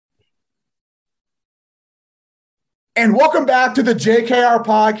And welcome back to the JKR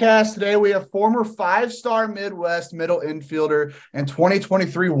Podcast. Today we have former five-star Midwest middle infielder and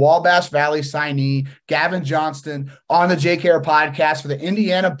 2023 Wabash Valley signee, Gavin Johnston, on the JKR Podcast for the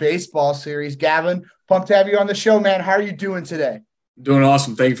Indiana Baseball Series. Gavin, pumped to have you on the show, man. How are you doing today? Doing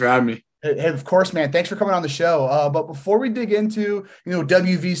awesome. Thank you for having me. Hey, of course, man. Thanks for coming on the show. But before we dig into,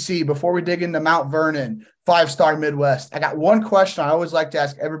 WVC, before we dig into Mount Vernon, five-star Midwest, I got one question I always like to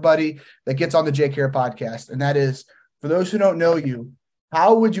ask everybody that gets on the JKR Podcast, and that is, for those who don't know you,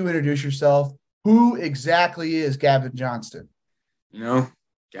 how would you introduce yourself? Who exactly is Gavin Johnston?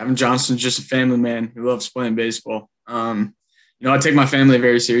 Gavin Johnston's just a family man who loves playing baseball. I take my family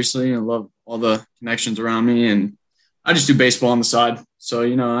very seriously and love all the connections around me, and I just do baseball on the side. So,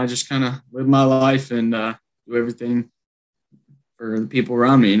 I just kind of live my life and do everything for the people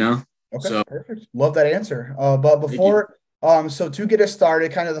around me, Okay, so, perfect. Love that answer. But before, so to get us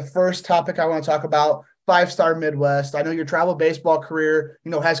started, kind of the first topic I want to talk about, five-star Midwest. I know your travel baseball career,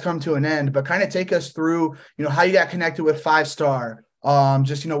 has come to an end, but kind of take us through, how you got connected with five-star,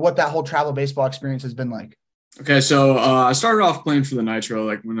 what that whole travel baseball experience has been like. Okay. So I started off playing for the Nitro,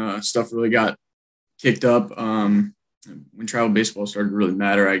 like when stuff really got kicked up, when travel baseball started to really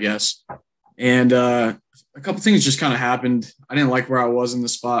matter, I guess. And a couple things just kind of happened. I didn't like where I was in the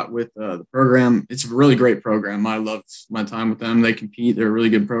spot with the program. It's a really great program. I loved my time with them. They compete. They're a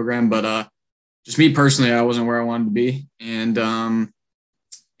really good program, but just me personally, I wasn't where I wanted to be. And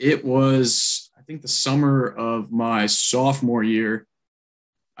it was, I think, the summer of my sophomore year.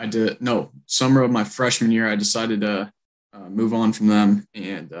 Summer of my freshman year, I decided to move on from them.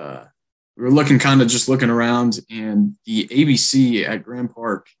 And we were looking around, and the ABC at Grand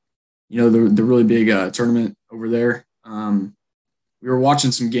Park, the really big tournament over there. We were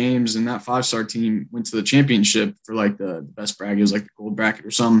watching some games, and that five-star team went to the championship for like the best bracket. It was like the gold bracket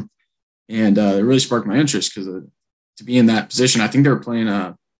or something. And it really sparked my interest because to be in that position, I think they were playing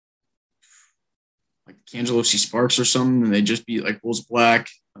like Cangelosi Sparks or something, and they just beat like Bulls Black,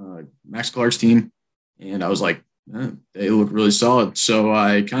 Max Clark's team. And I was like, they look really solid. So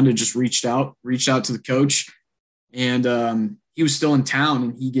I kind of just reached out to the coach, and he was still in town,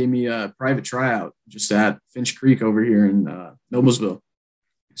 and he gave me a private tryout just at Finch Creek over here in Noblesville.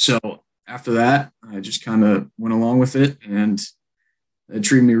 So after that, I just kind of went along with it, and they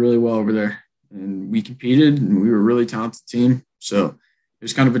treated me really well over there, and we competed, and we were a really talented team. So it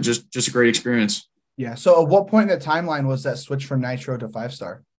was kind of just a great experience. Yeah. So at what point in the timeline was that switch from Nitro to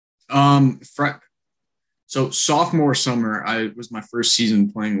five-star? So sophomore summer, I was my first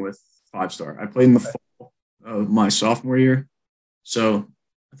season playing with five-star. I played in the fall of my sophomore year. So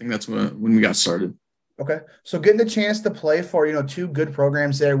I think that's when we got started. Okay. So getting the chance to play for, two good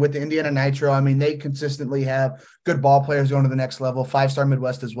programs there with the Indiana Nitro. I mean, they consistently have good ball players going to the next level, five-star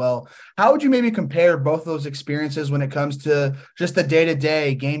Midwest as well. How would you maybe compare both those experiences when it comes to just the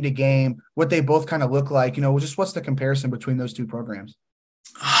day-to-day, game-to-game, what they both kind of look like? Just what's the comparison between those two programs?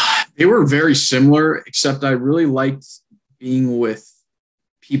 They were very similar, except I really liked being with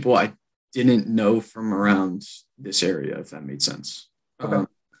people I didn't know from around this area, if that made sense. Okay.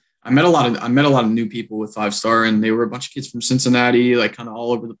 I met a lot of new people with five-star, and they were a bunch of kids from Cincinnati, like kind of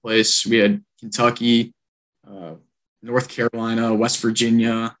all over the place. We had Kentucky, North Carolina, West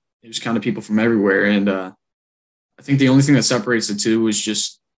Virginia. It was kind of people from everywhere. And I think the only thing that separates the two was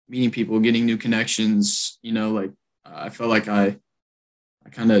just meeting people, getting new connections. I felt like I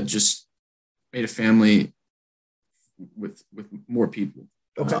kind of just made a family with more people.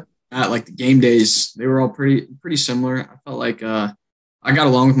 Okay. Like the game days, they were all pretty similar. I felt like I got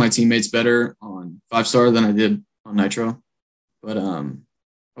along with my teammates better on five-star than I did on Nitro, but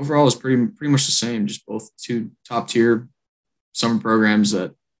overall it was pretty much the same. Just both two top-tier summer programs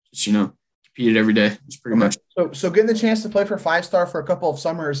that just competed every day. It was pretty much. So getting the chance to play for five-star for a couple of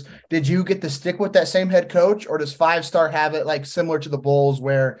summers, did you get to stick with that same head coach, or does five-star have it like similar to the Bulls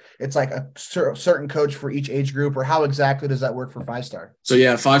where it's like a certain coach for each age group, or how exactly does that work for five-star? So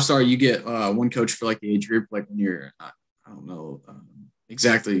yeah, five-star you get one coach for like the age group, like when you're I don't know.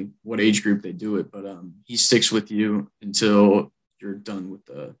 Exactly what age group they do it, but he sticks with you until you're done with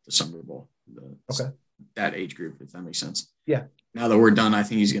the summer ball. That age group, if that makes sense. Yeah. Now that we're done, I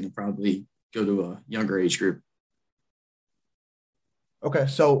think he's going to probably go to a younger age group. Okay,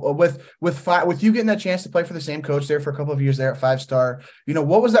 so with you getting that chance to play for the same coach there for a couple of years there at five-star,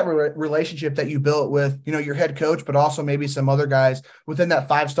 what was that relationship that you built with, your head coach, but also maybe some other guys within that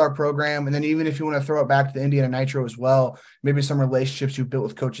five-star program? And then even if you want to throw it back to the Indiana Nitro as well, maybe some relationships you built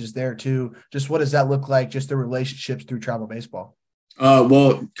with coaches there too. Just what does that look like, just the relationships through travel baseball?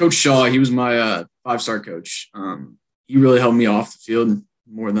 Well, Coach Shaw, he was my five-star coach. He really helped me off the field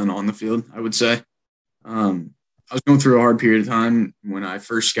more than on the field, I would say. I was going through a hard period of time when I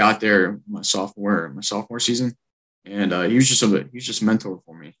first got there, my sophomore season, and he was just a mentor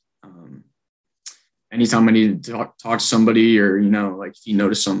for me. Anytime I needed to talk to somebody, or like if he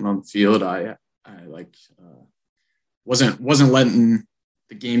noticed something on the field, I wasn't letting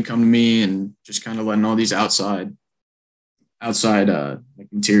the game come to me, and just kind of letting all these outside like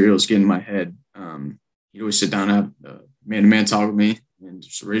materials get in my head. He'd always sit down and have a man-to-man talk with me, and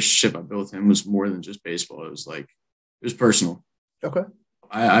just the relationship I built with him was more than just baseball. It was personal. Okay.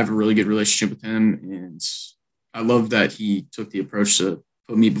 I have a really good relationship with him, and I love that he took the approach to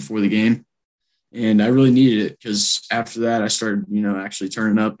put me before the game. And I really needed it, because after that I started, actually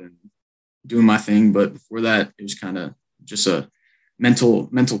turning up and doing my thing. But before that, it was kind of just a mental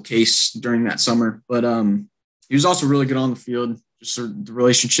case during that summer. But he was also really good on the field. Just sort of the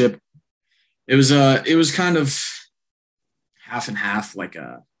relationship. It was kind of half and half, like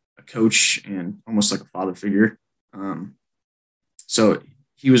a coach and almost like a father figure. So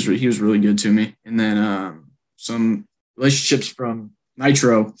he was really good to me. And then some relationships from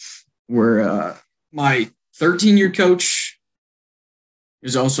Nitro were my 13-year coach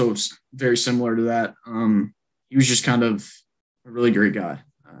is also very similar to that. He was just kind of a really great guy.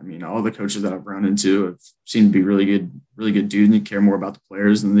 I mean, all the coaches that I've run into have seemed to be really good dudes, and they care more about the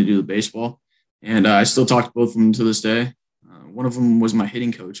players than they do the baseball. And I still talk to both of them to this day. One of them was my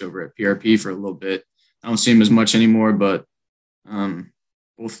hitting coach over at PRP for a little bit. I don't see him as much anymore, but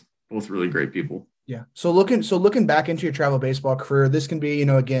both really great people. Yeah. So looking back into your travel baseball career, this can be,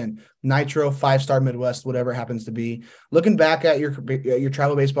 again, Nitro, 5-star Midwest, whatever it happens to be. Looking back at your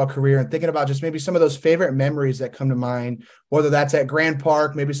travel baseball career and thinking about just maybe some of those favorite memories that come to mind, whether that's at Grand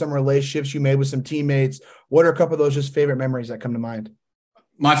Park, maybe some relationships you made with some teammates. What are a couple of those just favorite memories that come to mind?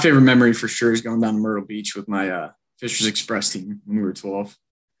 My favorite memory for sure is going down to Myrtle Beach with my Fisher's Express team when we were 12.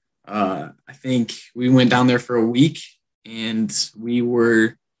 I think we went down there for a week, and we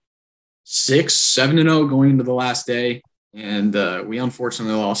were 6-7-0 going into the last day, and we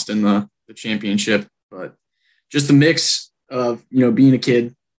unfortunately lost in the championship. But just the mix of being a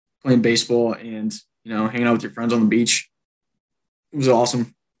kid, playing baseball, and hanging out with your friends on the beach, it was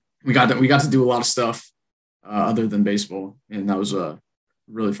awesome. We got to do a lot of stuff other than baseball, and that was a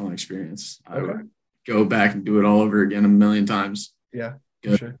really fun experience. Okay. I would go back and do it all over again a million times. Yeah,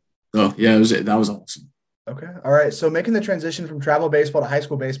 for sure. So yeah, that was awesome. Okay. All right. So making the transition from travel baseball to high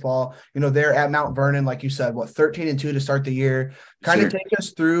school baseball, there at Mount Vernon, like you said, 13-2 to start the year. Kind of take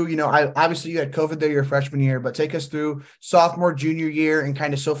us through, obviously you had COVID there your freshman year, but take us through sophomore, junior year, and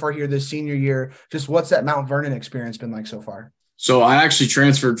kind of so far here this senior year. Just what's that Mount Vernon experience been like so far? So I actually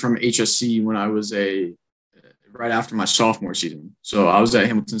transferred from HSC when I was right after my sophomore season. So I was at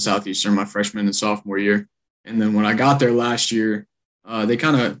Hamilton Southeastern my freshman and sophomore year. And then when I got there last year, they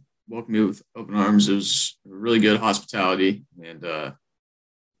kind of welcomed me with open arms. It was really good hospitality, and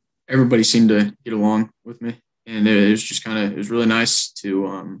everybody seemed to get along with me. And it was just it was really nice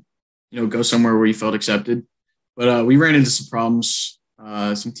to, go somewhere where you felt accepted. But we ran into some problems.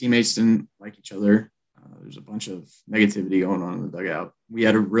 Some teammates didn't like each other. There's a bunch of negativity going on in the dugout. We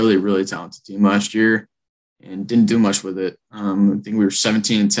had a really, really talented team last year and didn't do much with it. I think we were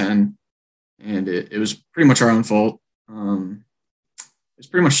 17-10, and it was pretty much our own fault. It's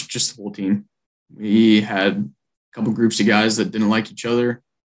pretty much just the whole team. We had a couple groups of guys that didn't like each other,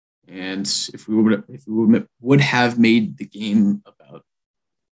 and if we would have made the game about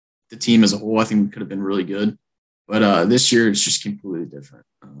the team as a whole, I think we could have been really good. But this year it's just completely different.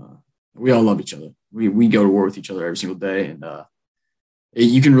 We all love each other. We go to war with each other every single day, and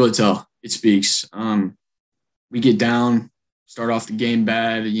you can really tell it speaks. We get down, start off the game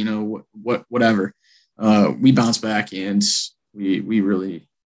bad, whatever. We bounce back, and we really,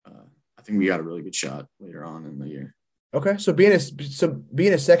 I think we got a really good shot later on in the year. Okay. So being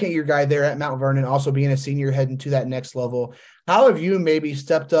a second year guy there at Mount Vernon, also being a senior heading to that next level, how have you maybe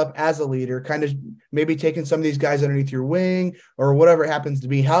stepped up as a leader, kind of maybe taking some of these guys underneath your wing or whatever it happens to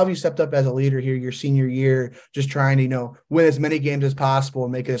be? How have you stepped up as a leader here your senior year, just trying to, win as many games as possible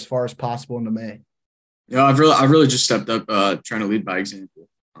and make it as far as possible into May? I've really just stepped up trying to lead by example.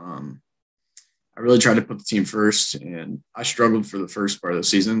 I really tried to put the team first, and I struggled for the first part of the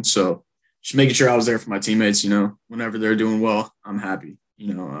season. So just making sure I was there for my teammates, whenever they're doing well, I'm happy,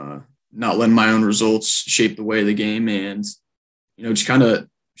 not letting my own results shape the way of the game, and, just kind of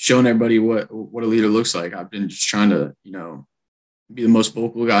showing everybody what a leader looks like. I've been just trying to, be the most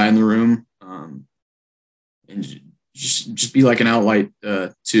vocal guy in the room, and just be like an outlight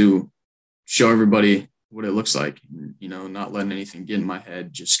to show everybody what it looks like, not letting anything get in my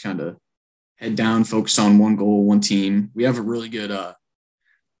head, just kind of head down, focus on one goal, one team. We have a really good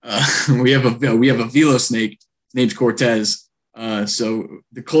we have a velo snake name's Cortez. So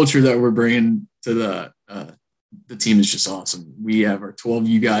the culture that we're bringing to the team is just awesome. We have our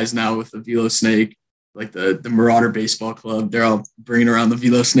 12U guys now with the Velo Snake, like the Marauder Baseball Club. They're all bringing around the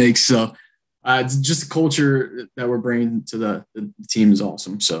Velo Snakes. So it's just the culture that we're bringing to the team is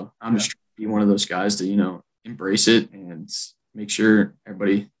awesome. So I'm just trying to be one of those guys to, embrace it and make sure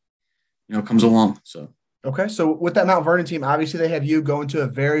everybody, comes along. So. Okay. So with that Mount Vernon team, obviously they have you going to a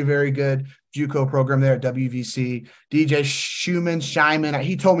very, very good JUCO program there at WVC. DJ Shyman.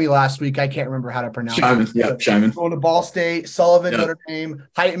 He told me last week, I can't remember how to pronounce it. Shyman. Going to Ball State, Sullivan, Notre Dame,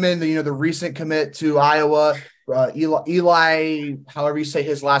 Heitman, the recent commit to Iowa, Eli, however you say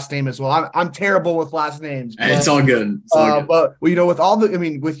his last name as well. I'm terrible with last names. But, it's all good. It's all good. But with all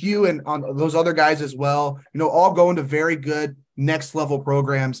with you and on those other guys as well, all going to very good next level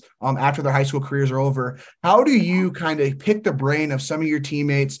programs after their high school careers are over. How do you kind of pick the brain of some of your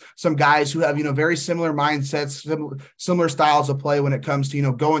teammates, some guys who have, very similar mindsets, similar styles of play when it comes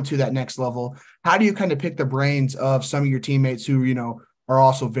to, going to that next level? How do you kind of pick the brains of some of your teammates who, are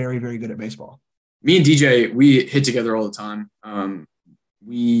also very, very good at baseball? Me and DJ, we hit together all the time.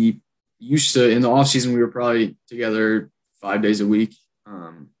 We used to, in the off season, we were probably together 5 days a week.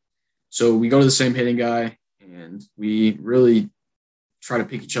 So we go to the same hitting guy, and we really try to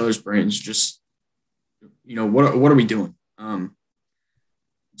pick each other's brains. Just, what are we doing?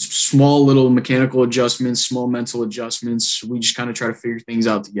 Small little mechanical adjustments, small mental adjustments. We just kind of try to figure things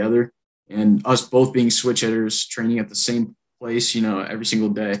out together. And us both being switch hitters, training at the same place, every single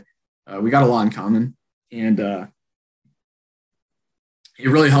day, we got a lot in common. And it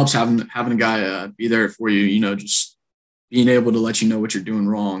really helps having a guy be there for you, just being able to let you know what you're doing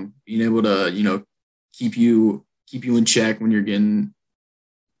wrong, being able to, keep you in check when you're getting,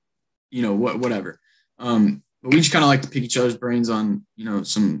 whatever. But we just kind of like to pick each other's brains on,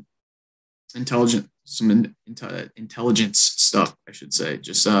 some intelligence stuff, I should say.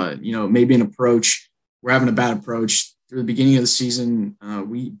 Just, maybe an approach. We're having a bad approach through the beginning of the season.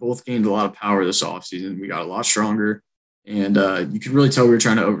 We both gained a lot of power this offseason. We got a lot stronger, and you could really tell we were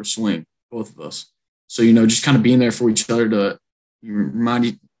trying to overswing, both of us. So, just kind of being there for each other to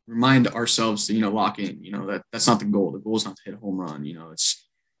remind ourselves to, lock in, that's not the goal. The goal is not to hit a home run, it's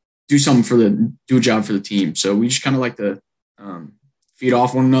do a job for the team. So we just kind of like to feed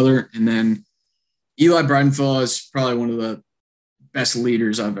off one another. And then Eli Bridenfell is probably one of the best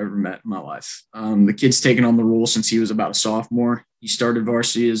leaders I've ever met in my life. The kid's taken on the role since he was about a sophomore. He started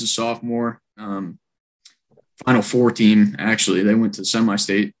varsity as a sophomore. Final Four team, actually. They went to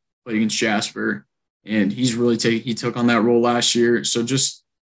semi-state, played against Jasper, and he's really he took on that role last year. So just,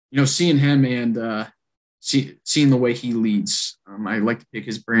 seeing him and seeing the way he leads, I like to pick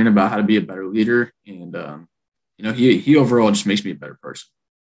his brain about how to be a better leader. And, he overall just makes me a better person.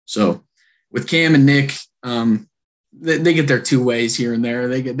 So with Cam and Nick, they get their two ways here and there.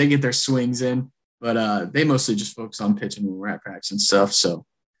 They get their swings in, but they mostly just focus on pitching when we're at practice and stuff. So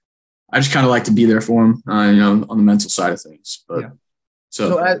I just kind of like to be there for them, on the mental side of things. But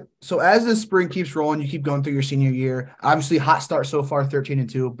So as the spring keeps rolling, you keep going through your senior year. Obviously, hot start so far,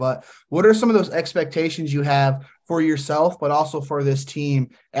 13-2. But what are some of those expectations you have for yourself, but also for this team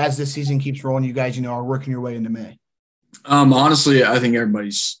as this season keeps rolling? You guys, are working your way into May. Honestly, I think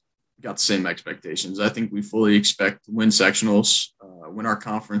everybody's got the same expectations. I think we fully expect to win sectionals, win our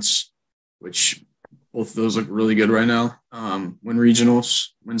conference, which both of those look really good right now. Win regionals,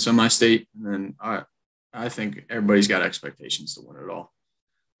 win semi-state, and then I think everybody's got expectations to win it all.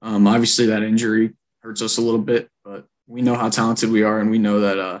 Obviously, that injury hurts us a little bit, but we know how talented we are, and we know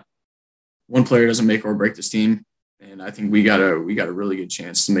that one player doesn't make or break this team. And I think we got a really good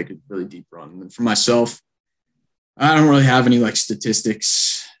chance to make a really deep run. And for myself, I don't really have any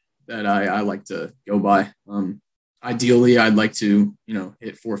statistics that I like to go by. Ideally, I'd like to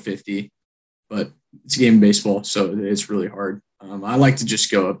hit 450, but it's a game of baseball, so it's really hard. I like to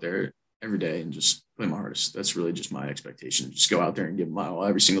just go up there every day and just play my hardest. That's really just my expectation. Just go out there and give my all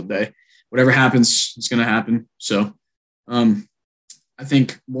every single day. Whatever happens, it's going to happen. So I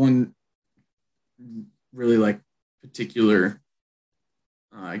think one really particular,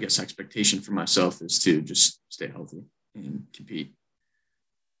 expectation for myself is to just stay healthy and compete.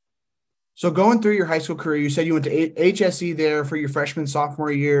 So going through your high school career, you said you went to HSE there for your freshman,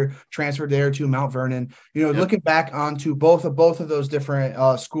 sophomore year, transferred there to Mount Vernon. Looking back onto both of those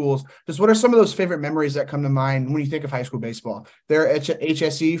different schools, just what are some of those favorite memories that come to mind when you think of high school baseball? There at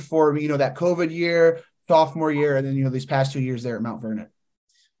HSE for, that COVID year, sophomore year, and then, these past 2 years there at Mount Vernon.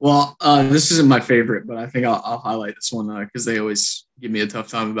 Well, this isn't my favorite, but I think I'll highlight this one because they always give me a tough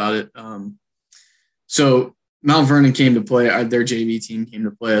time about it. So Mount Vernon came to play, their JV team came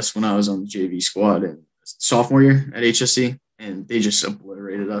to play us when I was on the JV squad. And sophomore year at HSC, and they just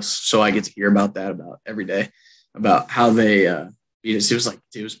obliterated us. So I get to hear about that about every day, about how they beat us. It was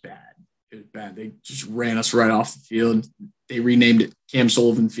bad. It was bad. They just ran us right off the field. They renamed it Cam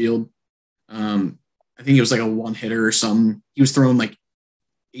Sullivan Field. I think it was like a one hitter or something. He was throwing like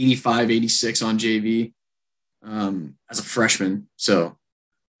 85, 86 on JV as a freshman. So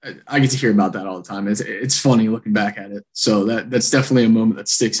I get to hear about that all the time. It's funny looking back at it. So that's definitely a moment that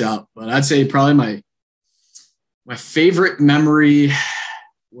sticks out. But I'd say probably my favorite memory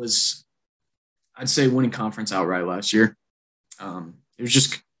was, I'd say, winning conference outright last year. It was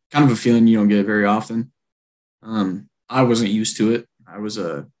just kind of a feeling you don't get very often. I wasn't used to it. I was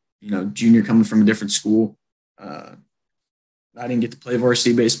a junior coming from a different school. I didn't get to play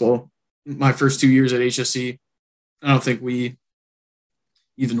varsity baseball my first 2 years at HSC. I don't think we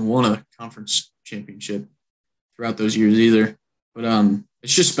even won a conference championship throughout those years either. But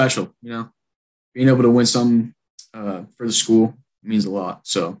it's just special, being able to win something for the school means a lot.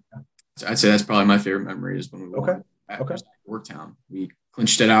 So I'd say that's probably my favorite memory is when we won at Yorktown. We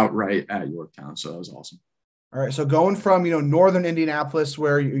clinched it out right at Yorktown. So that was awesome. All right. So going from, northern Indianapolis,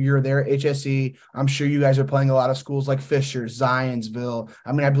 where you're there at HSE, I'm sure you guys are playing a lot of schools like Fisher, Zionsville.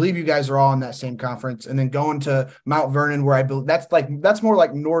 I mean, I believe you guys are all in that same conference. And then going to Mount Vernon, where I believe that's more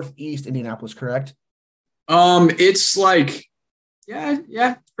like northeast Indianapolis, correct? It's like,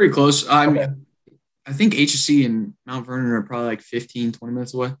 yeah, pretty close. I think HSE and Mount Vernon are probably like 15, 20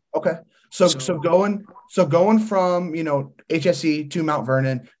 minutes away. Okay. So going from, HSE to Mount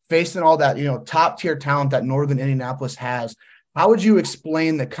Vernon, facing all that, top tier talent that Northern Indianapolis has, how would you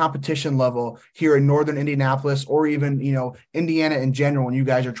explain the competition level here in Northern Indianapolis, or even, Indiana in general, when you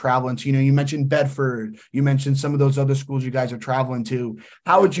guys are traveling to, you mentioned Bedford, you mentioned some of those other schools you guys are traveling to.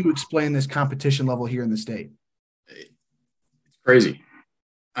 How would you explain this competition level here in the state? It's crazy.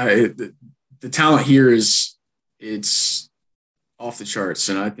 The talent here it's off the charts,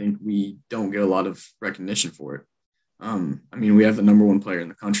 and I think we don't get a lot of recognition for it. We have the number one player in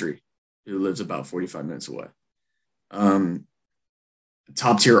the country who lives about 45 minutes away.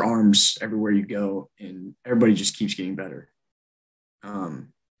 Top tier arms everywhere you go, and everybody just keeps getting better.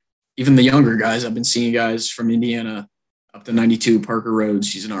 Even the younger guys, I've been seeing guys from Indiana up to 92, Parker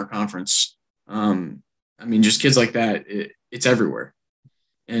Rhodes, he's in our conference. Just kids like that, it's everywhere.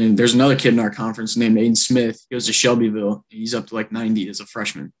 And there's another kid in our conference named Aiden Smith. He goes to Shelbyville. He's up to like 90 as a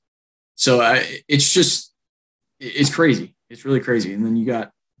freshman. So it's crazy. It's really crazy. And then you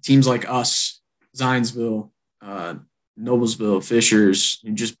got teams like us, Zionsville, Noblesville, Fishers,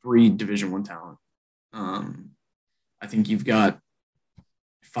 you just breed Division I talent. I think you've got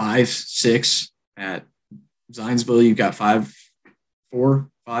 5, 6 at Zionsville. You've got 5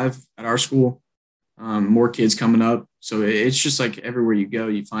 at our school. More kids coming up. So it's just like everywhere you go,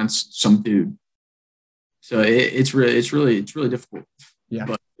 you find some dude. So it's really difficult. Yeah.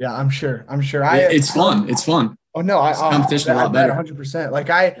 But yeah, I'm sure. It's fun. It's fun. Oh no, competition a lot better. 100%. Like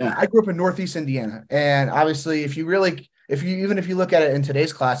I grew up in Northeast Indiana, and obviously, if you look at it in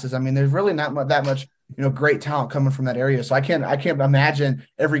today's classes, there's really not that much great talent coming from that area. So I can't imagine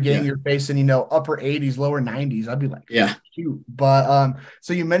every game you're facing upper 80s, lower 90s. I'd be like, shoot. But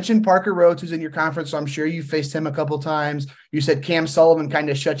so you mentioned Parker Rhodes, who's in your conference, so I'm sure you faced him a couple times. You said Cam Sullivan kind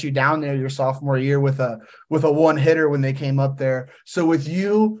of shut you down there your sophomore year with a one hitter when they came up there. So with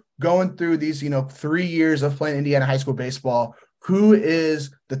you going through these 3 years of playing Indiana high school baseball, who is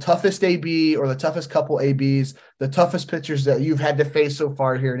the toughest AB or the toughest couple ABs, the toughest pitchers that you've had to face so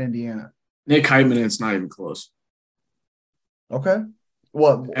far here in Indiana? Nick Heitman, it's not even close. Okay.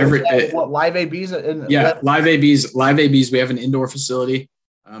 What live ABs? Live ABs. We have an indoor facility.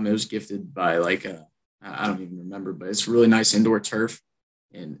 It was gifted by I don't even remember, but it's really nice indoor turf.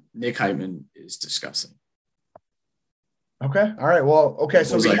 And Nick Heitman is disgusting. Okay. All right. Well, okay.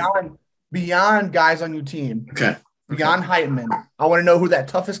 So beyond guys on your team, beyond Heitman, I want to know who that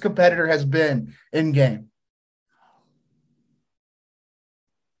toughest competitor has been in game.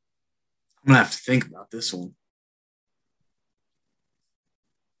 I'm going to have to think about this one.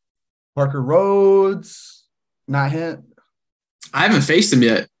 Parker Rhodes, not him. I haven't faced him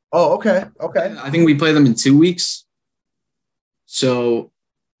yet. Oh, okay. I think we play them in 2 weeks. So,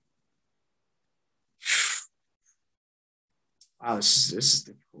 wow, this is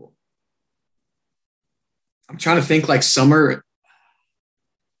difficult. I'm trying to think like summer.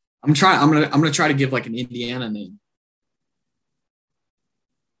 I'm gonna try to give like an Indiana name.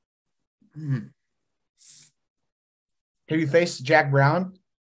 Have you faced Jack Brown?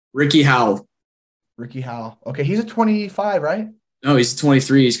 Ricky Howell. Okay, he's a 25, right? No, he's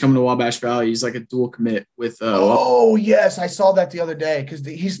 23. He's coming to Wabash Valley. He's like a dual commit with. Oh yes, I saw that the other day because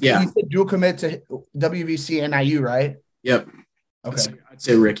he's Yeah. a dual commit to WVC and IU, right? Yep. Okay. I'd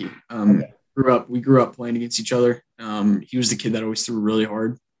say Ricky. Okay. We grew up playing against each other. He was the kid that always threw really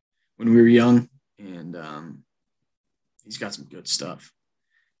hard when we were young, and he's got some good stuff.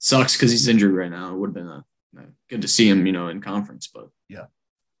 Sucks because he's injured right now. It would have been good to see him, in conference, but yeah.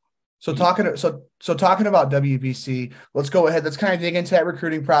 So talking about WVC, let's go ahead. Let's kind of dig into that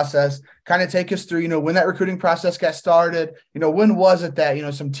recruiting process. Kind of take us through, when that recruiting process got started. When was it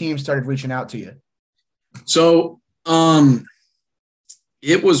that some teams started reaching out to you? So,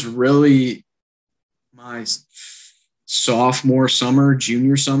 it was really my sophomore summer,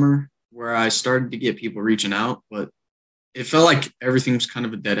 junior summer, where I started to get people reaching out, but it felt like everything was kind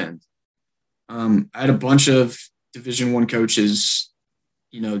of a dead end. I had a bunch of Division I coaches,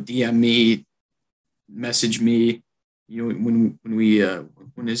 DM me, message me, when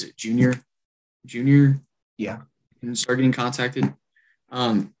is it junior? Yeah. And start getting contacted.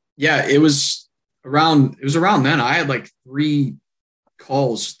 Yeah, it was around then. I had like 3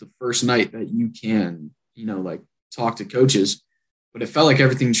 calls the first night that you can, talk to coaches, but it felt like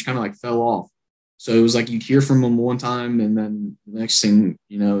everything just kind of like fell off. So it was like you'd hear from them one time and then the next thing,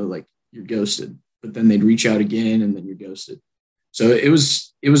 like you're ghosted, but then they'd reach out again and then you're ghosted. So it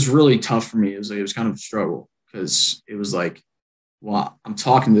was really tough for me. It was kind of a struggle because it was like, well, I'm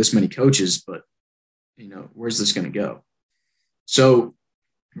talking to this many coaches, but where's this going to go? So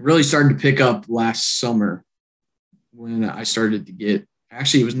it really started to pick up last summer when I started to get,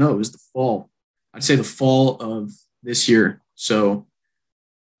 actually it was the fall. I'd say the fall of this year. So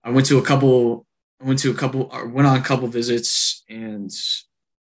I went on a couple visits, and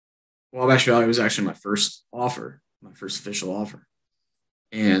Wabash Valley was actually my first official offer.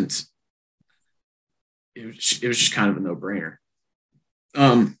 And it was just kind of a no-brainer.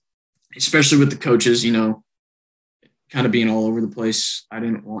 Especially with the coaches, kind of being all over the place. I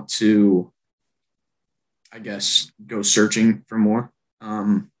didn't want to, I guess, go searching for more,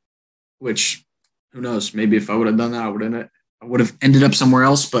 which who knows, maybe if I would have done that, I would have ended up somewhere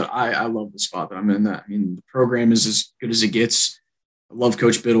else, but I love the spot that I'm in. The program is as good as it gets. I love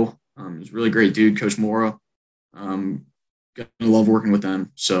Coach Biddle. He's a really great dude, Coach Mora. Gonna love working with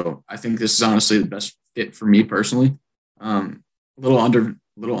them. So I think this is honestly the best fit for me personally. A little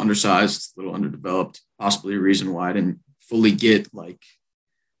undersized, a little underdeveloped, possibly a reason why I didn't fully get like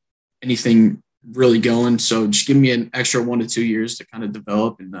anything really going. So just give me an extra 1 to 2 years to kind of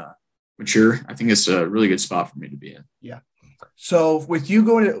develop and mature. I think it's a really good spot for me to be in. Yeah. So with you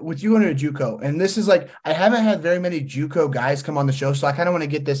going to JUCO, and this is like, I haven't had very many JUCO guys come on the show, so I kind of want to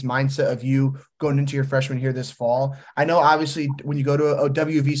get this mindset of you going into your freshman here this fall. I know obviously when you go to a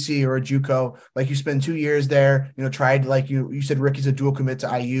WVC or a JUCO, like you spend 2 years there, tried, like you said, Ricky's a dual commit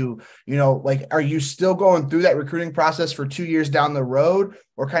to IU, like, are you still going through that recruiting process for 2 years down the road,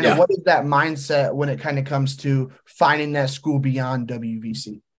 or kind of what is that mindset when it kind of comes to finding that school beyond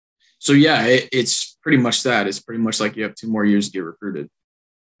WVC? So yeah, it's pretty much that. It's pretty much like you have 2 more years to get recruited.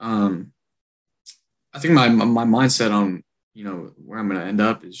 I think my mindset on where I'm going to end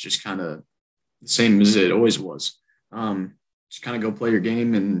up is just kind of the same as it always was. Just kind of go play your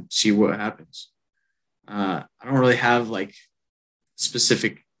game and see what happens. I don't really have like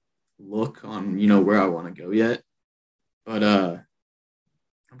specific look on where I want to go yet, but I'm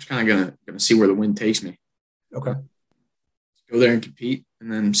just kind of gonna see where the wind takes me. Okay. Go there and compete, and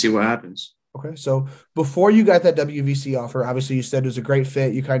then see what happens. Okay. So before you got that WVC offer, obviously you said it was a great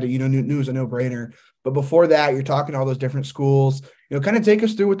fit. You kind of, knew it was a no-brainer. But before that, you're talking to all those different schools. Kind of take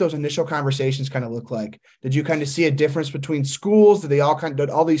us through what those initial conversations kind of look like. Did you kind of see a difference between schools? Did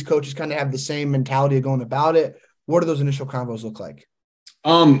all these coaches kind of have the same mentality of going about it? What do those initial convos look like?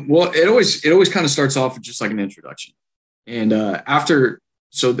 Well, it always kind of starts off with just like an introduction. And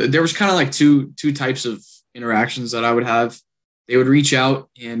there was kind of like two types of interactions that I would have. They would reach out,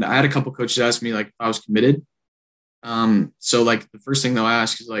 and I had a couple coaches ask me like if I was committed. So like the first thing they'll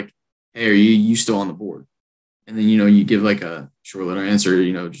ask is like, "Hey, are you still on the board?" And then you give like a short little answer.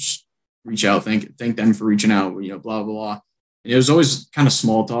 Just reach out, thank them for reaching out. Blah blah blah. And it was always kind of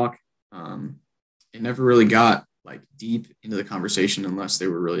small talk. It never really got like deep into the conversation unless they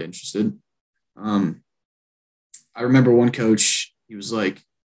were really interested. I remember one coach. He was like,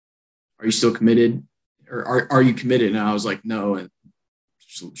 "Are you still committed?" Or are you committed? And I was like, no, and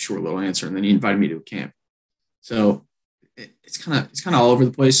just a short little answer. And then he invited me to a camp. So it's kind of all over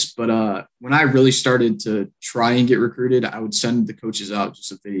the place. But when I really started to try and get recruited, I would send the coaches out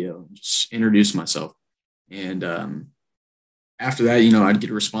just a video and just introduce myself. And after that, I'd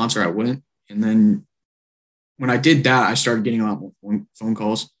get a response or I wouldn't. And then when I did that, I started getting a lot more phone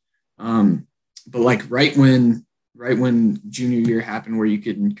calls. But like right when junior year happened, where you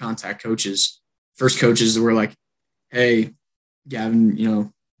could contact coaches, first coaches were like, "Hey,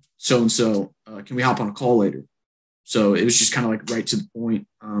 Gavin, so-and-so, can we hop on a call later?" So it was just kind of like right to the point,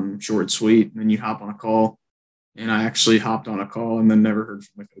 short and sweet. And then you hop on a call, and I actually hopped on a call and then never heard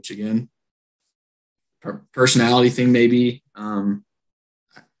from the coach again. Personality thing, maybe.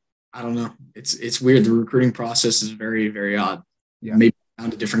 I don't know. It's weird. The recruiting process is very, very odd. Yeah. Maybe I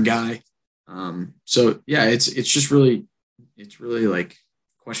found a different guy. So yeah, it's really like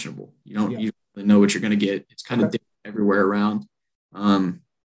questionable. You don't really know what you're going to get. It's kind of different everywhere around. And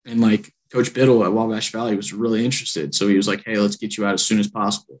like Coach Biddle at Wabash Valley was really interested. So he was like, "Hey, let's get you out as soon as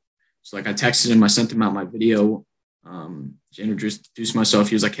possible." So like I texted him, I sent him out my video, to introduce myself.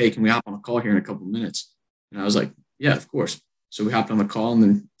 He was like, "Hey, can we hop on a call here in a couple of minutes?" And I was like, "Yeah, of course." So we hopped on the call and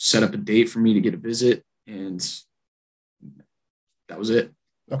then set up a date for me to get a visit. And that was it.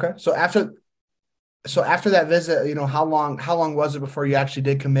 Okay. So after that visit, how long was it before you actually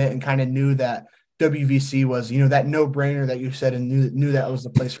did commit and kind of knew that WVC was, that no-brainer that you said and knew that was the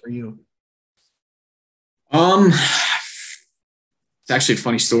place for you? It's actually a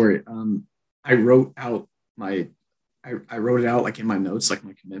funny story. I wrote out I wrote it out like in my notes, like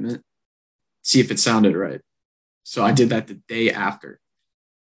my commitment, see if it sounded right. So I did that the day after.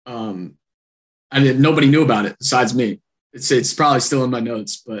 Nobody knew about it besides me. It's probably still in my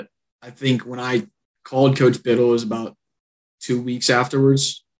notes, but I think when I called Coach Biddle, it was about 2 weeks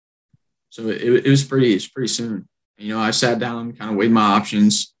afterwards. So it was pretty soon. I sat down, kind of weighed my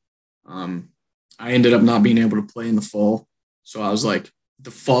options. I ended up not being able to play in the fall. So I was like,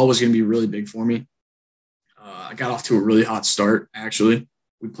 the fall was going to be really big for me. I got off to a really hot start, actually.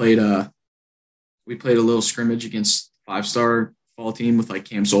 We played a little scrimmage against 5-star fall team with like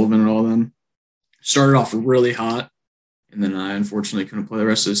Cam Sullivan and all of them. Started off really hot, and then I unfortunately couldn't play the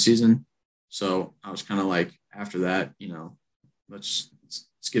rest of the season. So I was kind of like, after that, let's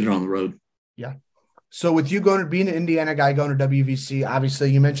get it on the road. Yeah. So with you being an Indiana guy going to WVC,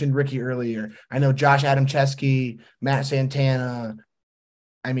 obviously you mentioned Ricky earlier. I know Josh Adamczewski, Matt Santana.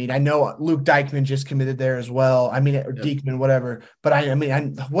 I mean, I know Luke Dykman just committed there as well. I mean, or Diekman, whatever. But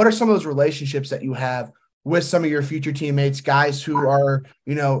what are some of those relationships that you have with some of your future teammates, guys who are,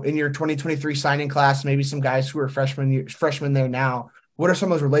 in your 2023 signing class, maybe some guys who are freshmen there now? What are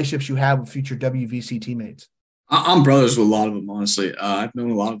some of those relationships you have with future WVC teammates? I'm brothers with a lot of them, honestly. I've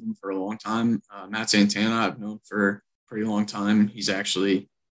known a lot of them for a long time. Matt Santana, I've known for a pretty long time. He's actually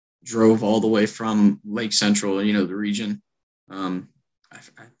drove all the way from Lake Central, the region.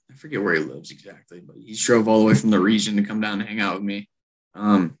 I forget where he lives exactly, but he drove all the way from the region to come down and hang out with me.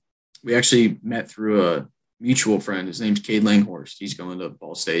 We actually met through a mutual friend. His name's Cade Langhorst. He's going to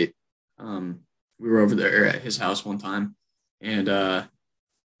Ball State. We were over there at his house one time. And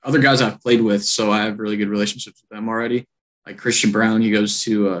other guys I've played with, so I have really good relationships with them already. Like Christian Brown, he goes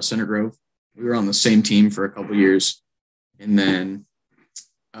to Center Grove. We were on the same team for a couple of years. And then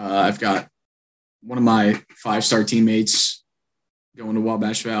I've got one of my 5-star teammates going to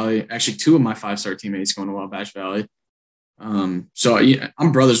Wabash Valley. Actually, 2 of my 5-star teammates going to Wabash Valley. So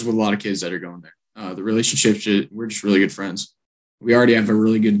I'm brothers with a lot of kids that are going there. The relationships, we're just really good friends. We already have a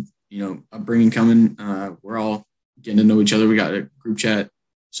really good, upbringing coming. We're all getting to know each other. We got a group chat.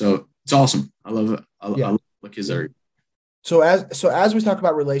 So it's awesome. I love it. I love the kids that are. So as we talk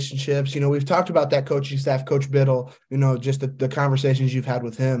about relationships, we've talked about that coaching staff, Coach Biddle, just the conversations you've had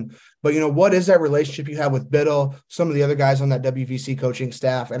with him. But, what is that relationship you have with Biddle, some of the other guys on that WVC coaching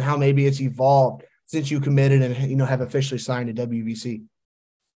staff, and how maybe it's evolved since you committed and, have officially signed to WVC?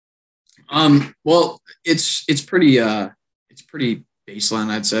 Well, it's pretty baseline,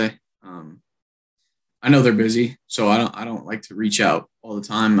 I'd say. I know they're busy, so I don't like to reach out all the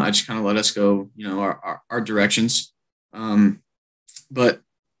time. I just kind of let us go, our directions. But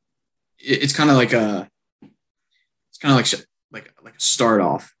it's kind of like a start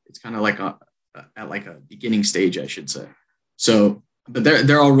off. It's kind of like at like a beginning stage, I should say. So, but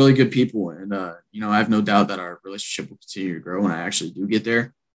they're all really good people, and I have no doubt that our relationship will continue to grow when I actually do get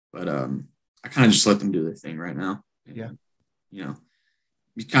there. But I kind of just let them do their thing right now. And,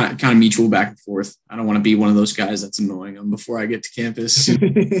 kind of mutual back and forth. I don't want to be one of those guys that's annoying them before I get to campus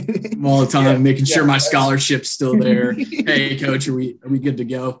all the time, making sure my scholarship's still there. Hey, coach, are we good to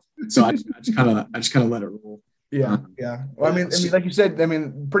go? So I just kind of let it roll. Yeah. Well, I mean, like you said,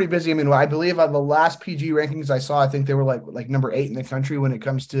 pretty busy. I believe on the last PG rankings I saw, I think they were like number 8 in the country when it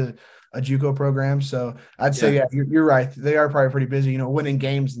comes to a JUCO program. So I'd say, you're right. They are probably pretty busy, winning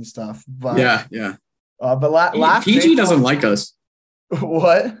games and stuff. But yeah. But last PG doesn't like us.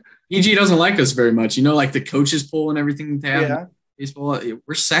 What? PG doesn't like us very much. Like the coaches poll and everything they have in baseball.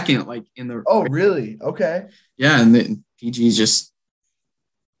 We're second, like in the. Oh, really? Okay. Yeah, and then PG's just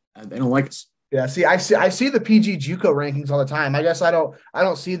they don't like us. Yeah, I see the PG JUCO rankings all the time. I guess I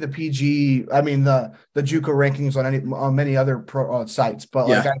don't see the PG. I mean the JUCO rankings on many other sites,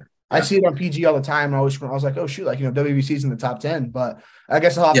 but I see it on PG all the time. And I was like, oh shoot, like WBC's in the top 10, but I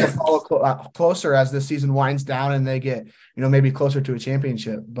guess I'll have to follow closer as this season winds down and they get maybe closer to a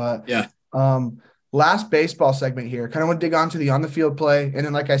championship. But last baseball segment here, kind of want to dig onto the on the field play, and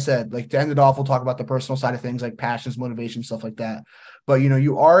then like I said, like to end it off, we'll talk about the personal side of things like passions, motivation, stuff like that. But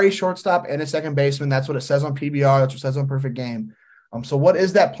you are a shortstop and a second baseman. That's what it says on PBR. That's what it says on Perfect Game. So what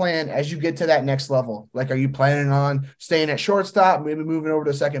is that plan as you get to that next level? Like, are you planning on staying at shortstop, maybe moving over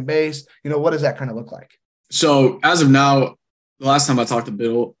to second base? What does that kind of look like? So as of now, the last time I talked to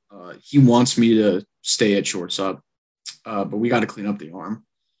Bill, he wants me to stay at shortstop, but we got to clean up the arm.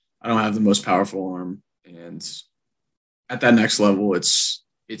 I don't have the most powerful arm, and at that next level, it's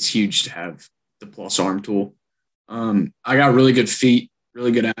huge to have the plus arm tool. I got really good feet,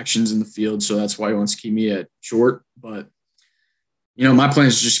 really good actions in the field, so that's why he wants to keep me at short. But my plan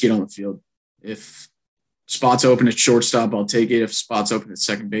is to just get on the field. If spots open at shortstop, I'll take it. If spots open at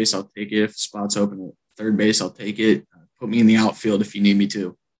second base, I'll take it. If spots open at third base, I'll take it. Put me in the outfield if you need me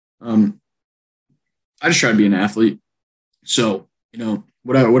to. I just try to be an athlete. So,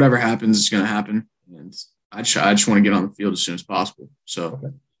 whatever happens is going to happen. And I just want to get on the field as soon as possible. So,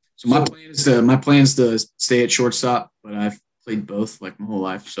 So my plan is to stay at shortstop, but I've played both like my whole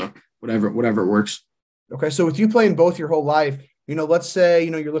life. So whatever works. Okay. So with you playing both your whole life, let's say,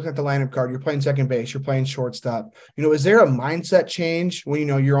 you're looking at the lineup card, you're playing second base, you're playing shortstop. Is there a mindset change when,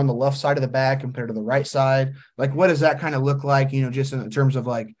 you're on the left side of the bat compared to the right side? Like, what does that kind of look like, just in terms of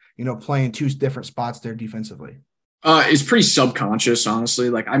like, playing two different spots there defensively? It's pretty subconscious, honestly.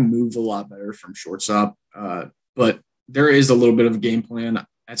 Like I move a lot better from shortstop, but there is a little bit of a game plan.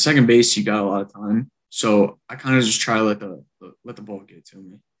 At second base, you got a lot of time. So I kind of just try to let the ball get to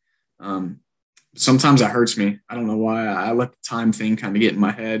me. Sometimes that hurts me. I don't know why. I let the time thing kind of get in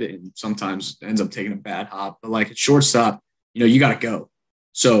my head, and sometimes it ends up taking a bad hop. But like at shortstop, you got to go.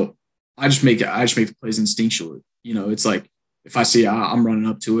 So I just make the plays instinctually. It's like if I see I'm running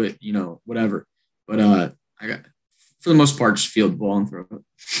up to it, whatever. But I got, for the most part, just field the ball and throw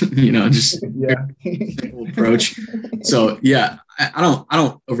it. Just simple approach. So I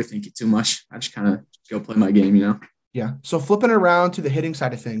don't overthink it too much. I just kind of go play my game. Yeah. So flipping around to the hitting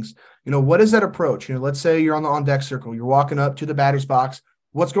side of things, what is that approach? Let's say you're on the on deck circle, you're walking up to the batter's box.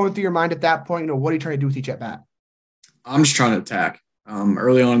 What's going through your mind at that point? What are you trying to do with each at bat? I'm just trying to attack.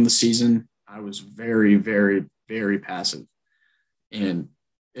 Early on in the season, I was very, very, very passive, and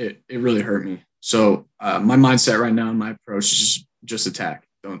it really hurt me. So my mindset right now and my approach is just attack.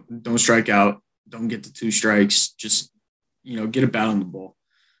 Don't strike out. Don't get to two strikes. Just get a bat on the ball.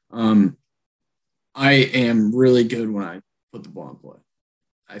 I am really good when I put the ball in play.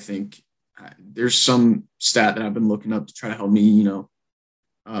 I think there's some stat that I've been looking up to try to help me,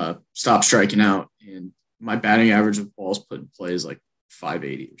 stop striking out. And my batting average with balls put in play is like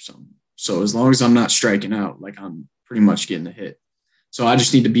 580 or something. So as long as I'm not striking out, like I'm pretty much getting a hit. So I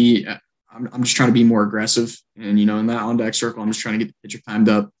just need to be I'm just trying to be more aggressive. And, in that on-deck circle, I'm just trying to get the pitcher timed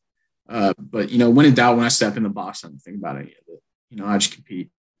up. But, when in doubt, when I step in the box, I don't think about any of it. I just compete.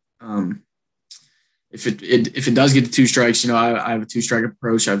 If it does get to two strikes, I have a two-strike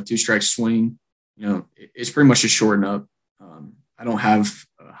approach. I have a two-strike swing. It's pretty much just shorten up. I don't have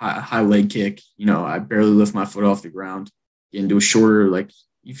a high leg kick. I barely lift my foot off the ground. Get into a shorter, like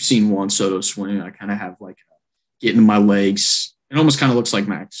you've seen Juan Soto swing. I kind of have like get into my legs. It almost kind of looks like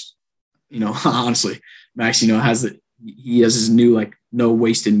Max. Honestly, Max, he has his new like no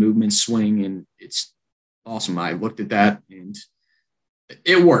wasted movement swing, and it's awesome. I looked at that and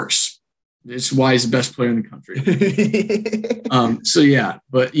it works. It's why he's the best player in the country.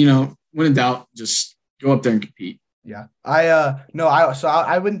 But when in doubt, just go up there and compete. Yeah. I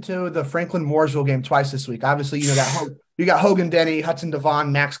went to the Franklin Mooresville game twice this week. Obviously, you got Hogan Denny, Hudson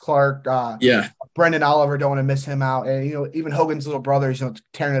Devon, Max Clark, Brendan Oliver, don't want to miss him out. And, even Hogan's little brother,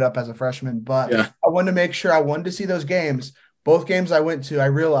 tearing it up as a freshman. But I wanted to make sure I wanted to see those games. Both games I went to, I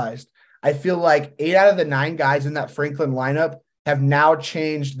realized I feel like 8 out of the 9 guys in that Franklin lineup have now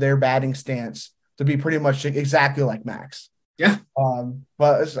changed their batting stance to be pretty much exactly like Max. Yeah.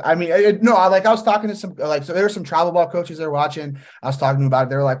 But I mean, I was talking to some, so there were some travel ball coaches there watching. I was talking to them about it.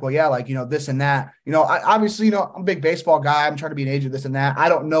 They were like, well, yeah, this and that, obviously, I'm a big baseball guy. I'm trying to be an agent, this and that. I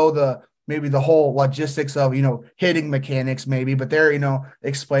don't know maybe the whole logistics of, hitting mechanics maybe, but they're,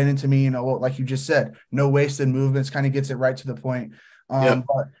 explaining to me, like you just said, no wasted movements, kind of gets it right to the point. Yep.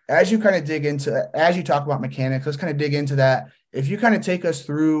 But as you kind of as you talk about mechanics, let's kind of dig into that. If you kind of take us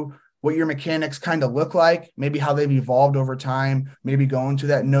through what your mechanics kind of look like, maybe how they've evolved over time, maybe going to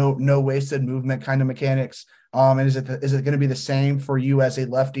that no wasted movement kind of mechanics. And is it going to be the same for you as a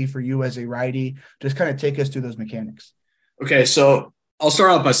lefty, for you as a righty? Just kind of take us through those mechanics. Okay, so I'll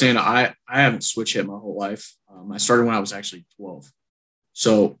start off by saying I haven't switch hit my whole life. I started when I was actually 12,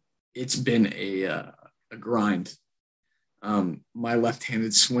 so it's been a grind. My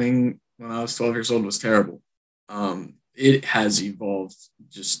left-handed swing when I was 12 years old was terrible. It has evolved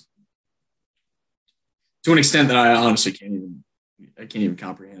just to an extent that I honestly can't even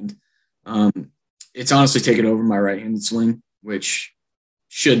comprehend. It's honestly taken over my right-handed swing, which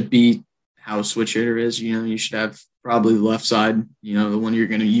should be how a switch hitter is. You should have probably the left side, the one you're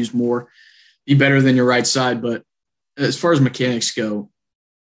going to use more, be better than your right side. But as far as mechanics go,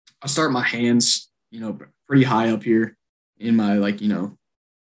 I start my hands, pretty high up here in my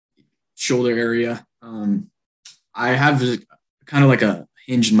shoulder area. I have kind of like a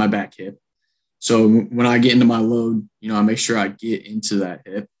hinge in my back hip. So when I get into my load, I make sure I get into that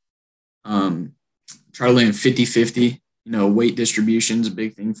hip. Try to land 50-50, weight distribution is a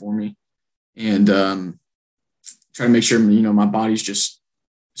big thing for me. And try to make sure, my body's just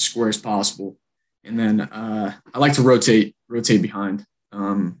as square as possible. And then I like to rotate behind.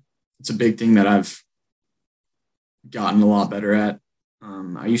 It's a big thing that I've gotten a lot better at.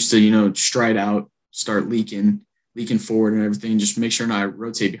 I used to, stride out, start leaking forward and everything, just make sure I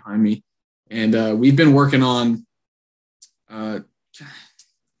rotate behind me. And we've been working on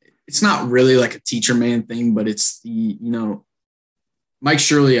it's not really like a teacher man thing, but it's the, Mike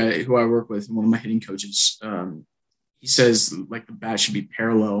Shirley, who I work with, one of my hitting coaches, he says like the bat should be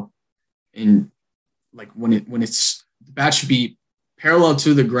parallel in like when it's the bat should be parallel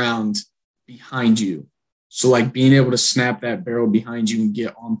to the ground behind you. So like being able to snap that barrel behind you and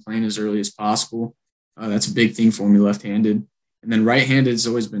get on plane as early as possible. That's a big thing for me, left-handed. And then right-handed has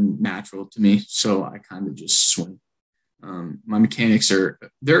always been natural to me. So I kind of just swing. My mechanics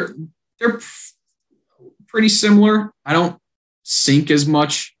they're pretty similar. I don't sink as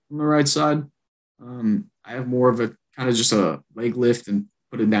much on the right side. I have more of a kind of just a leg lift and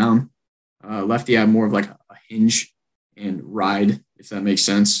put it down. Lefty, I have more of like a hinge and ride, if that makes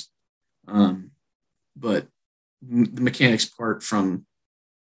sense. But the mechanics part from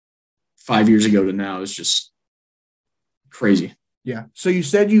 5 years ago to now is just crazy. Yeah. So you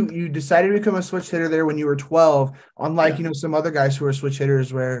said you decided to become a switch hitter there when you were 12, unlike, some other guys who are switch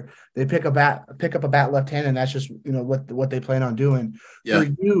hitters where they pick up a bat left-handed and that's just, what they plan on doing. Yeah.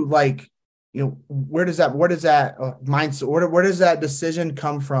 For you, where does that mindset, where does that decision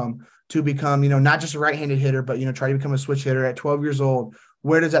come from to become, not just a right-handed hitter, but, try to become a switch hitter at 12 years old?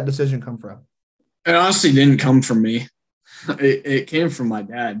 Where does that decision come from? It honestly didn't come from me. It came from my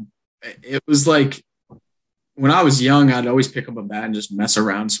dad. It was like, when I was young, I'd always pick up a bat and just mess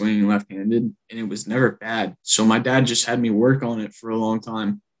around swinging left-handed, and it was never bad. So my dad just had me work on it for a long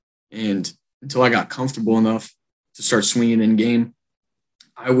time. And until I got comfortable enough to start swinging in game,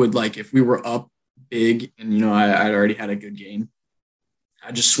 I would if we were up big and, I'd already had a good game,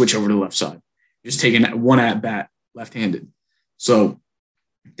 I'd just switch over to the left side, just taking one at bat left-handed. So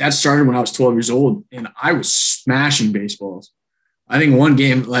that started when I was 12 years old, and I was smashing baseballs. I think one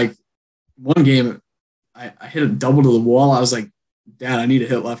game, I hit a double to the wall. I was like, Dad, I need to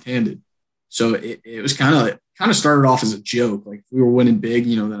hit left-handed. So it was kind of started off as a joke. Like we were winning big,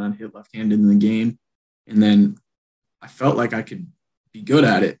 then I'd hit left-handed in the game. And then I felt like I could be good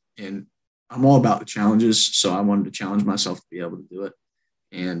at it. And I'm all about the challenges. So I wanted to challenge myself to be able to do it.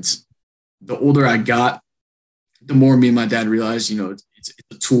 And the older I got, the more me and my dad realized, it's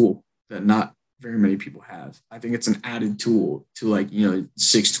a tool that not very many people have. I think it's an added tool to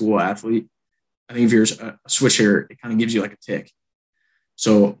 6-tool athlete. I think if you're a switch hitter, it kind of gives you like a tick.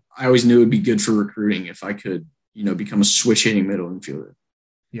 So I always knew it would be good for recruiting if I could, become a switch hitting middle infielder.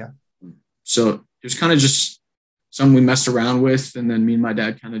 Yeah. So it was kind of just something we messed around with. And then me and my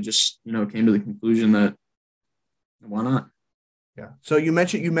dad kind of just, came to the conclusion that why not? Yeah. So you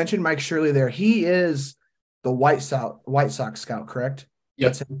mentioned Mike Shirley there. He is the White Sox scout, correct?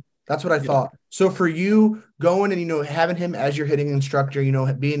 Yep. That's what I thought. So for you going and, having him as your hitting instructor,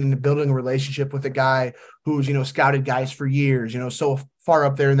 building a relationship with a guy who's, scouted guys for years, so far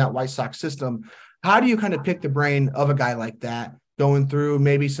up there in that White Sox system, how do you kind of pick the brain of a guy like that, going through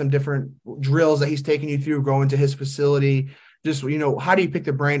maybe some different drills that he's taking you through, going to his facility? Just, how do you pick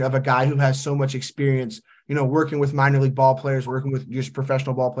the brain of a guy who has so much experience, working with minor league ball players, working with just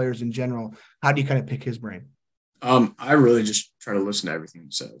professional ball players in general? How do you kind of pick his brain? I really just try to listen to everything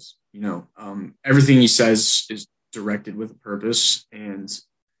he says. Everything he says is directed with a purpose, and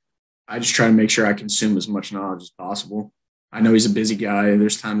I just try to make sure I consume as much knowledge as possible. I know he's a busy guy.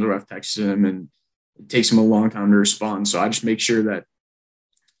 There's times where I've texted him and it takes him a long time to respond. So I just make sure that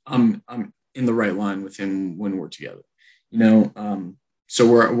I'm in the right line with him when we're together. So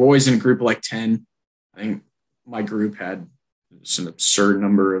we're always in a group of like 10. I think my group had just an absurd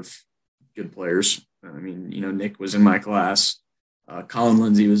number of good players. I mean, Nick was in my class. Colin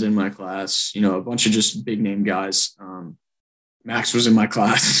Lindsay was in my class. A bunch of just big name guys. Max was in my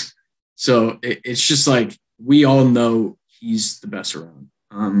class. So it's just like we all know he's the best around.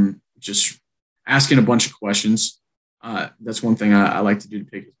 Just asking a bunch of questions. That's one thing I like to do to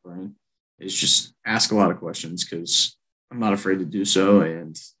pick his brain is just ask a lot of questions because I'm not afraid to do so.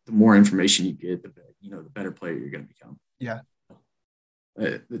 And the more information you get, the better player you're going to become. Yeah.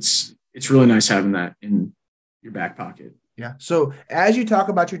 It's really nice having that in your back pocket. Yeah. So as you talk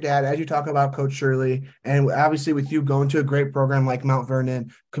about your dad, as you talk about Coach Shirley, and obviously with you going to a great program like Mount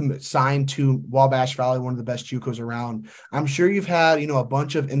Vernon, signed to Wabash Valley, one of the best JUCOs around, I'm sure you've had, a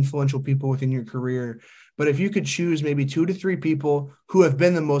bunch of influential people within your career. But if you could choose maybe 2 to 3 people who have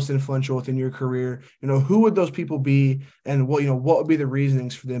been the most influential within your career, who would those people be, and what would be the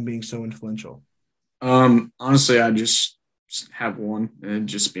reasonings for them being so influential? Honestly, I just have one, and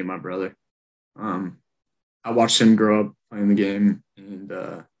just be my brother. I watched him grow up playing the game, and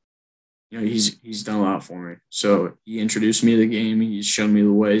he's done a lot for me. So he introduced me to the game. He's shown me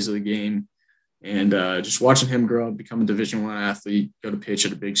the ways of the game, and just watching him grow up, become a Division I athlete, go to pitch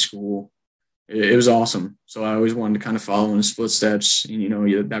at a big school, it was awesome. So I always wanted to kind of follow in his footsteps.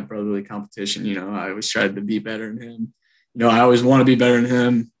 And that brotherly competition. I always tried to be better than him. I always want to be better than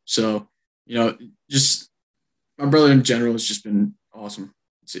him. So just my brother in general has just been awesome.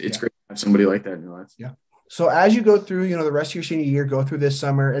 It's great to have somebody like that in your life. Yeah. So as you go through, the rest of your senior year, go through this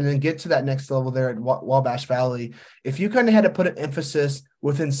summer, and then get to that next level there at Wabash Valley, if you kind of had to put an emphasis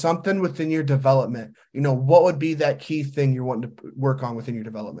within something within your development, what would be that key thing you're wanting to work on within your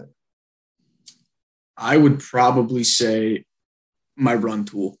development? I would probably say my run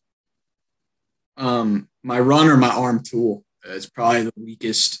tool. My run or my arm tool is probably the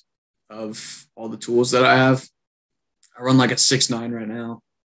weakest of all the tools that I have. I run like a 6'9" right now.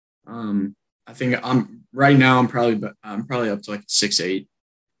 I think I'm probably up to like 6'8".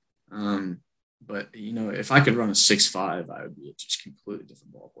 But if I could run a 6'5", I would be a just completely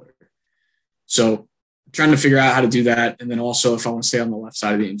different ball player. So I'm trying to figure out how to do that. And then also if I want to stay on the left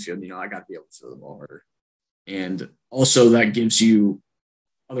side of the infield, I got to be able to throw the ball harder. And also that gives you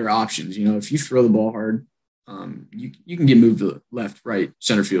other options. If you throw the ball hard, you can get moved to left, right,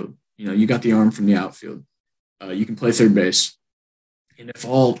 center field. You got the arm from the outfield. You can play third base. And if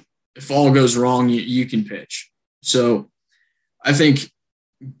all goes wrong, you can pitch. So I think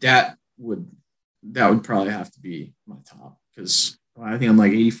that would probably have to be my top, because I think I'm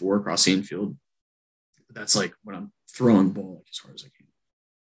like 84 across the infield. That's like when I'm throwing the ball like as hard as I can.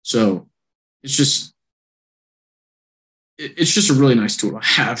 So it's just a really nice tool to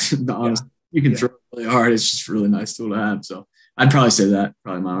have. To be honest, you can throw really hard. It's just a really nice tool to have. So I'd probably say that,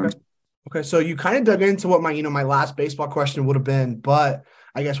 probably my arm. Okay, so you kind of dug into what my last baseball question would have been, but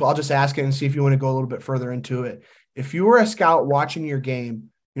I guess I'll just ask it and see if you want to go a little bit further into it. If you were a scout watching your game,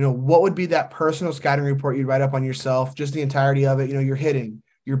 what would be that personal scouting report you'd write up on yourself, just the entirety of it? Your hitting,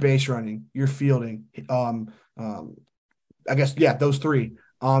 your base running, your fielding. I guess, those 3.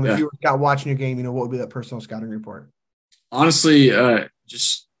 If you were a scout watching your game, what would be that personal scouting report? Honestly, I'm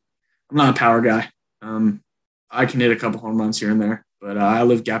not a power guy. I can hit a couple home runs here and there, but I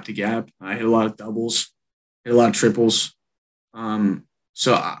live gap to gap. I hit a lot of doubles, hit a lot of triples.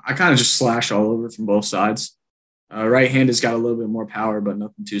 So I kind of just slash all over from both sides. Right hand has got a little bit more power, but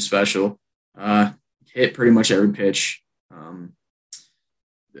nothing too special. Hit pretty much every pitch.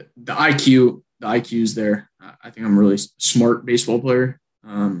 The IQ's there. I think I'm a really smart baseball player.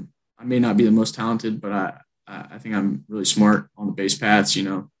 I may not be the most talented, but I think I'm really smart on the base paths,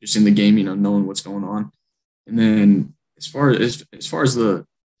 just in the game, knowing what's going on. And then as far as the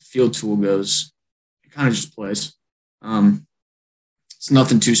field tool goes, it kind of just plays. It's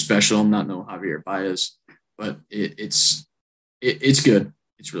nothing too special. I'm not no Javier Baez, but it's good.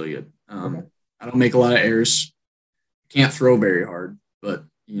 It's really good. I don't make a lot of errors. Can't throw very hard, but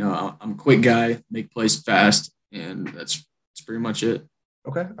I'm a quick guy, make plays fast, and that's pretty much it.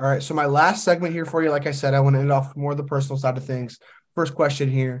 Okay. All right. So my last segment here for you, like I said, I want to end off more of the personal side of things. First question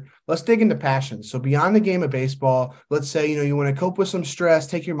here. Let's dig into passion. So beyond the game of baseball, let's say, you want to cope with some stress,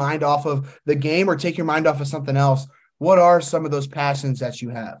 take your mind off of the game or take your mind off of something else. What are some of those passions that you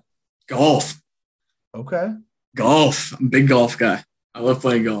have? Golf. Okay. Golf. I'm a big golf guy. I love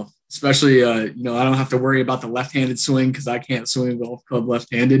playing golf. especially, I don't have to worry about the left-handed swing because I can't swing a golf club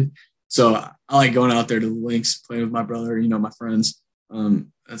left-handed. So I like going out there to the links, playing with my brother, my friends.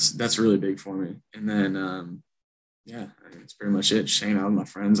 That's really big for me. And then, it's pretty much it. Just hanging out with my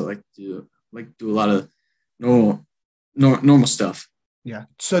friends. I like to do a lot of normal stuff. Yeah.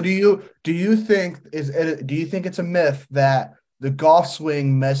 So do you think it's a myth that the golf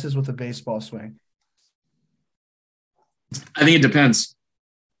swing messes with the baseball swing? I think it depends.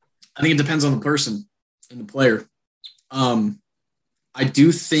 I think it depends on the person and the player. I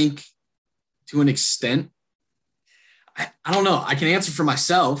do think to an extent, I don't know. I can answer for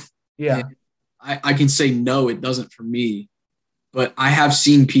myself. Yeah. I can say no, it doesn't for me. But I have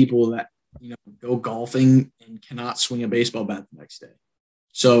seen people that, go golfing and cannot swing a baseball bat the next day.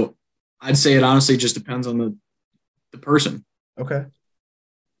 So I'd say it honestly just depends on the person. Okay.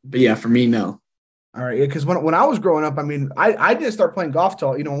 But yeah, for me, no. All right. Yeah, because when I was growing up, I mean, I didn't start playing golf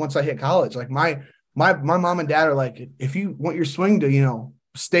till, once I hit college. Like my mom and dad are like, if you want your swing to,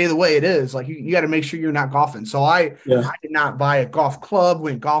 stay the way it is, like you got to make sure you're not golfing. So I did not buy a golf club,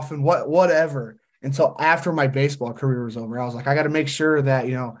 went golfing, whatever, until after my baseball career was over. I was like, I got to make sure that,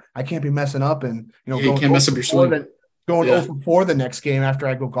 I can't be messing up and, you can't mess up your swing. Going 0 for 4 the next game after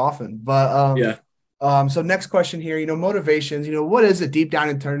I go golfing. But so next question here, motivations, what is it deep down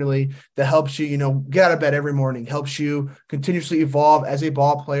internally that helps you, get out of bed every morning, helps you continuously evolve as a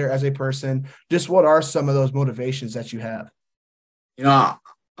ball player, as a person? Just what are some of those motivations that you have?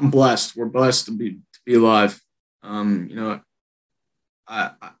 I'm blessed. We're blessed to be alive. I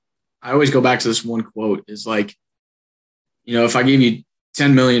always go back to this one quote is like, if I gave you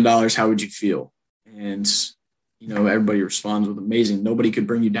 $10 million, how would you feel? And, everybody responds with amazing. Nobody could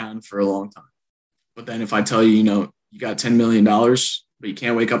bring you down for a long time. But then if I tell you, you got $10 million, but you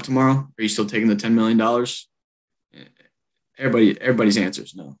can't wake up tomorrow, are you still taking the $10 million? Everybody's answer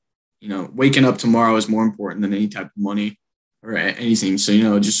is no. Waking up tomorrow is more important than any type of money or anything.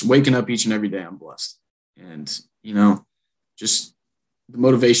 So, just waking up each and every day, I'm blessed. And, just the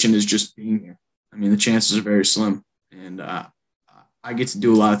motivation is just being here. I mean, the chances are very slim. And I get to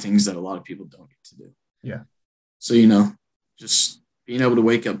do a lot of things that a lot of people don't get to do. Yeah. So, just being able to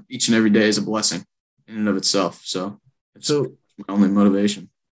wake up each and every day is a blessing in and of itself. So it's my only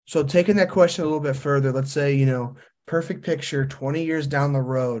motivation. So taking that question a little bit further, let's say, perfect picture, 20 years down the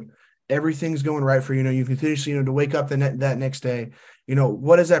road, everything's going right for you. You continuously, to wake up that next day.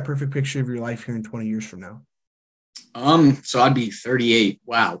 What is that perfect picture of your life here in 20 years from now? So I'd be 38.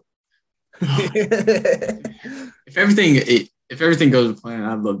 Wow. If everything goes to plan,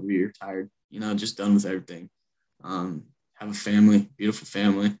 I'd love to be retired. Just done with everything. Have a family, beautiful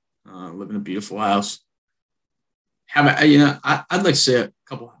family. Live in a beautiful house. I'd like to say a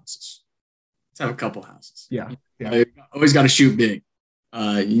couple houses. Let's have a couple houses. Yeah. Always got to shoot big.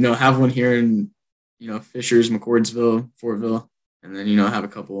 Have one here in, Fishers, McCordsville, Fortville, and then, have a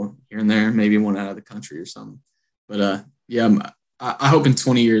couple here and there, maybe one out of the country or something. But I hope in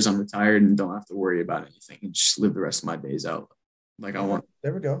 20 years I'm retired and don't have to worry about anything and just live the rest of my days out like I want.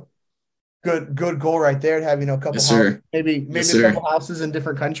 There we go. Good goal right there to have, a couple houses, maybe a couple houses in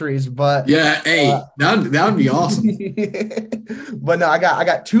different countries. But yeah, hey, that would be awesome. But no, I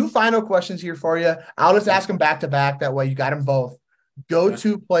got 2 final questions here for you. I'll just ask them back to back. That way you got them both.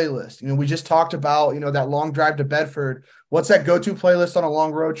 Go-to playlist. We just talked about, that long drive to Bedford. What's that go-to playlist on a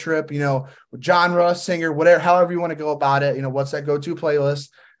long road trip? Genre, singer, whatever, however you want to go about it. What's that go-to playlist?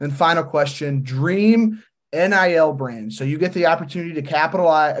 And final question, dream NIL brand. So you get the opportunity to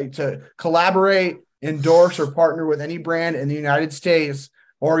capitalize, to collaborate, endorse, or partner with any brand in the United States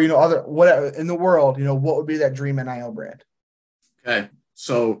or, other whatever in the world, what would be that dream NIL brand? Okay.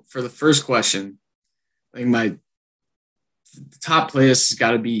 So for the first question, I think my top playlist has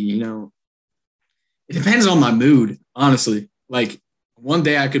got to be, it depends on my mood, honestly. Like one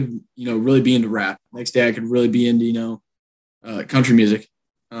day I could, really be into rap. Next day I could really be into, country music.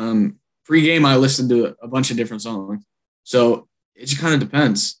 Pre-game, I listened to a bunch of different songs. So it just kind of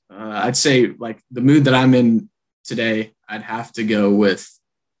depends. I'd say like the mood that I'm in today, I'd have to go with,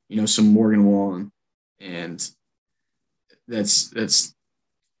 some Morgan Wallen, and that's it.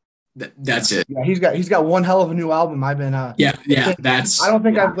 Yeah, he's got one hell of a new album. I've been I don't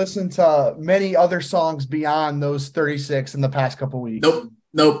think I've listened to many other songs beyond those 36 in the past couple weeks.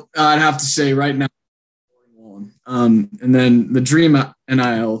 Nope. I'd have to say right now. And then the dream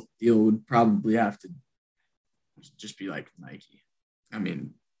NIL deal would probably have to just be like Nike. I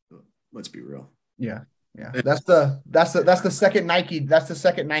mean, let's be real. Yeah. That's the second Nike. That's the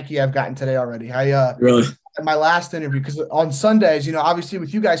second Nike I've gotten today already. Really. My last interview, because on Sundays, obviously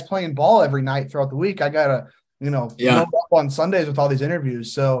with you guys playing ball every night throughout the week, I got Yeah. up on Sundays with all these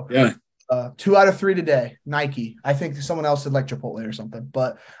interviews. So Yeah. 2 out of 3 today, Nike. I think someone else said like Chipotle or something,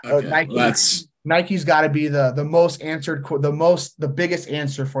 but Okay. Nike's got to be the most answered, the biggest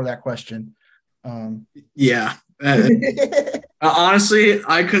answer for that question. Yeah. Honestly,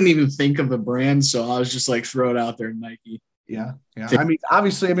 I couldn't even think of a brand, so I was just like, throw it out there, Nike. Yeah. I mean,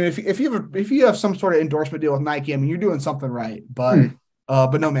 obviously, if you have some sort of endorsement deal with Nike, I mean, you're doing something right. But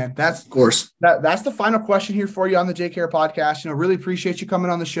no, man, that's of course that's the final question here for you on the JKR podcast. Really appreciate you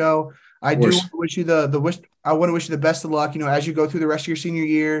coming on the show. I do wish you I want to wish you the best of luck, as you go through the rest of your senior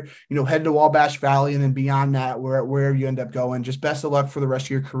year, head to Wabash Valley and then beyond that, wherever you end up going. Just best of luck for the rest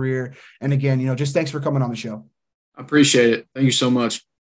of your career. And again, just thanks for coming on the show. I appreciate it. Thank you so much.